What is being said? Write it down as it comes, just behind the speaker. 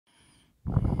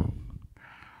Hello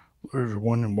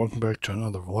everyone, and welcome back to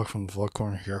another vlog from the Vlog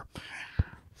Corner here.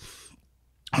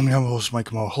 I'm your host,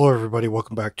 Mike Mo. Hello everybody,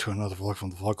 welcome back to another vlog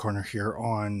from the Vlog Corner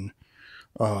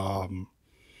um,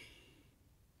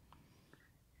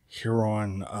 here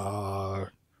on,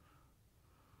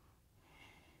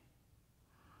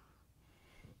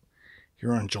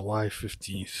 here on July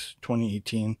 15th,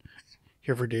 2018,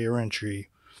 here for day entry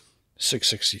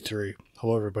 663.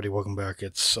 Hello everybody, welcome back.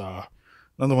 It's,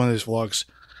 another one of these vlogs.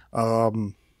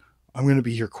 I'm going to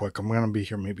be here quick. I'm going to be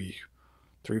here maybe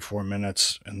 3-4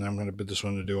 minutes, and then I'm going to bid this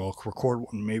one to do. I'll record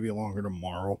one maybe longer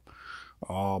tomorrow.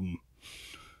 I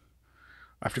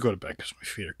have to go to bed because my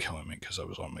feet are killing me because I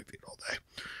was on my feet all day.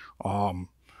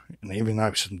 And even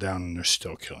I've sitting down and they're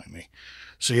still killing me.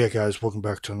 So yeah, guys, welcome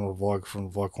back to another vlog from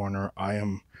the Vlog Corner. I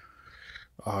am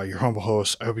your humble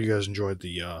host. I hope you guys enjoyed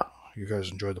the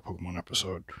Pokemon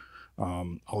episode.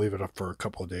 I'll leave it up for a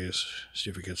couple of days, see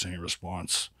if it gets any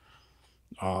response.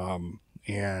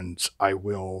 And I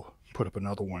will put up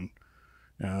another one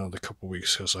the couple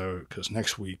weeks because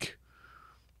next week,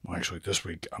 well, actually this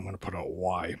week I'm going to put out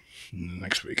Y, and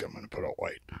next week I'm going to put out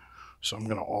White. So I'm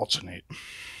going to alternate.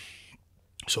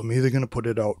 So I'm either going to put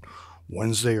it out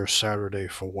Wednesday or Saturday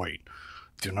for White.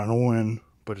 Do not know when,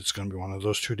 but it's going to be one of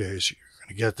those 2 days you're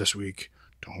going to get this week.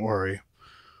 Don't worry.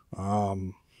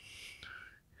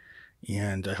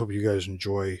 And I hope you guys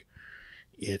enjoy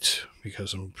it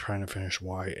because I'm trying to finish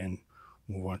Y and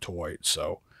move on to White.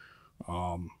 So,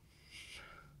 it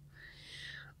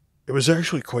was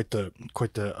actually I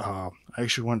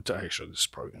actually went to, actually, this is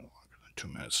probably going to be longer than 2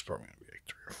 minutes. It's probably going to be like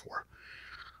 3 or 4.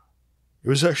 It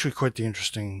was actually quite the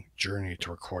interesting journey to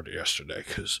record it yesterday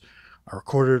because I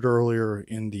recorded earlier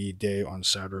in the day on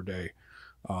Saturday.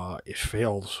 It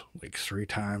failed like 3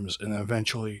 times, and then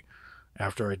eventually,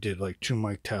 after I did like 2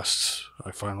 mic tests,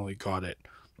 I finally got it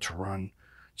to run.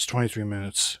 It's 23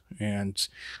 minutes, and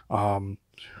my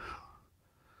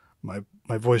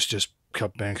voice just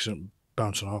kept bouncing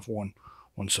off one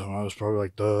song. I was probably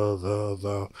like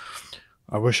the.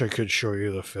 I wish I could show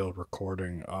you the failed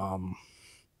recording. I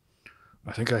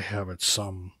think I have it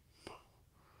somewhere,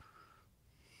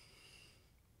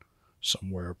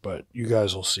 but you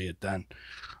guys will see it then.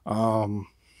 I'm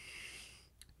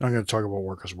going to talk about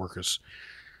work because work is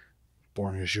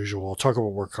boring as usual. I'll talk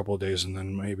about work a couple of days, and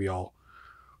then maybe I'll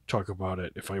talk about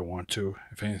it if I want to,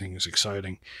 if anything is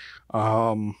exciting.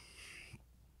 But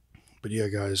yeah,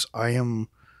 guys, I am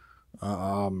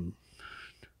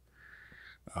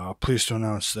pleased to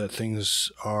announce that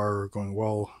things are going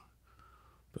well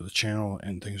for the channel,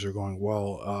 and things are going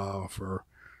well for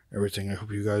everything. I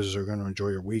hope you guys are going to enjoy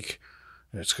your week.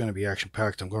 It's going to be action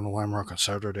packed. I'm going to Lime Rock on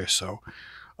Saturday, so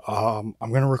I'm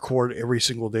going to record every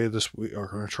single day this week, or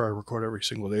I'm going to try to record every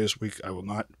single day this week. I will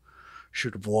not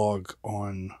shoot a vlog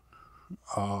on.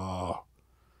 I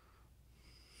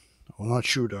will not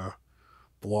shoot a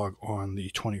vlog on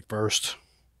the 21st.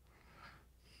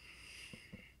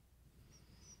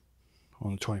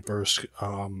 On the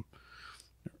 21st,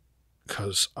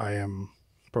 because I am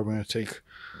probably going to take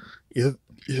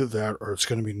either that, or it's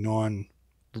going to be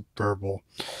non-verbal,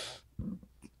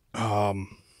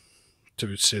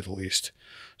 to say the least.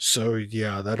 So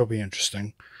yeah, that'll be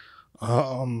interesting.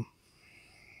 I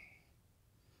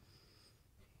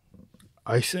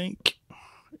think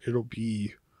it'll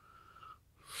be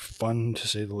fun to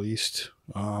say the least.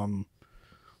 On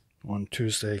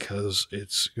Tuesday, because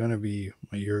it's gonna be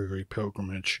my yearly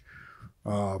pilgrimage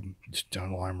down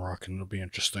to Lime Rock, and it'll be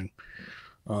interesting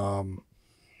with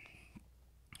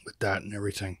that and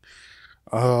everything.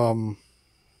 But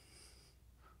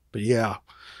yeah,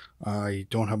 I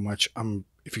don't have much.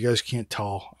 If you guys can't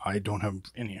tell, I don't have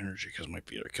any energy because my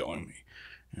feet are killing me,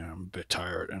 and I'm a bit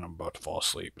tired, and I'm about to fall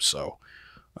asleep. So,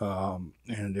 and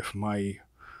if my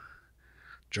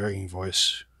dragging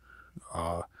voice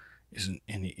isn't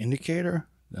any indicator,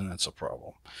 then that's a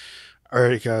problem.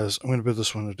 Alright, guys, I'm gonna bid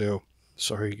this one to do.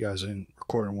 Sorry, you guys, I didn't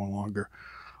record one longer.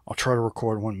 I'll try to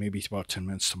record one maybe about 10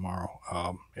 minutes tomorrow,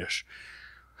 ish.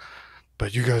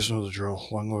 But you guys know the drill.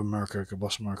 Long live America, God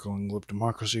bless America, long live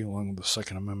democracy, long live the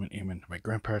Second Amendment, amen. My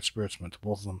grandparents' spirits meant to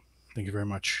both of them. Thank you very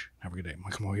much. Have a good day.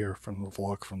 Michael Mo here from the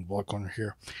Vlog Corner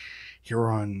here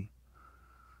on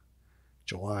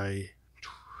July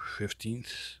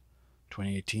 15th,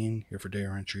 2018, here for day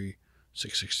entry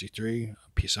 663.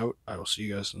 Peace out. I will see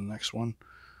you guys in the next one.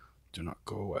 Do not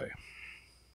go away.